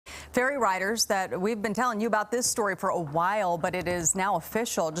Ferry riders that we've been telling you about this story for a while, but it is now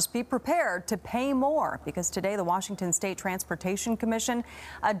official. Just be prepared to pay more because today the Washington State Transportation Commission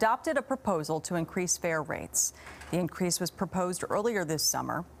adopted a proposal to increase fare rates. The increase was proposed earlier this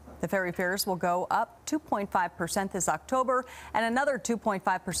summer. The ferry fares will go up 2.5% this October and another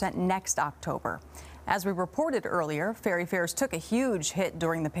 2.5% next October. As we reported earlier, ferry fares took a huge hit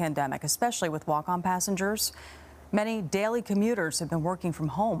during the pandemic, especially with walk-on passengers. Many daily commuters have been working from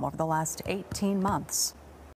home over the last 18 months.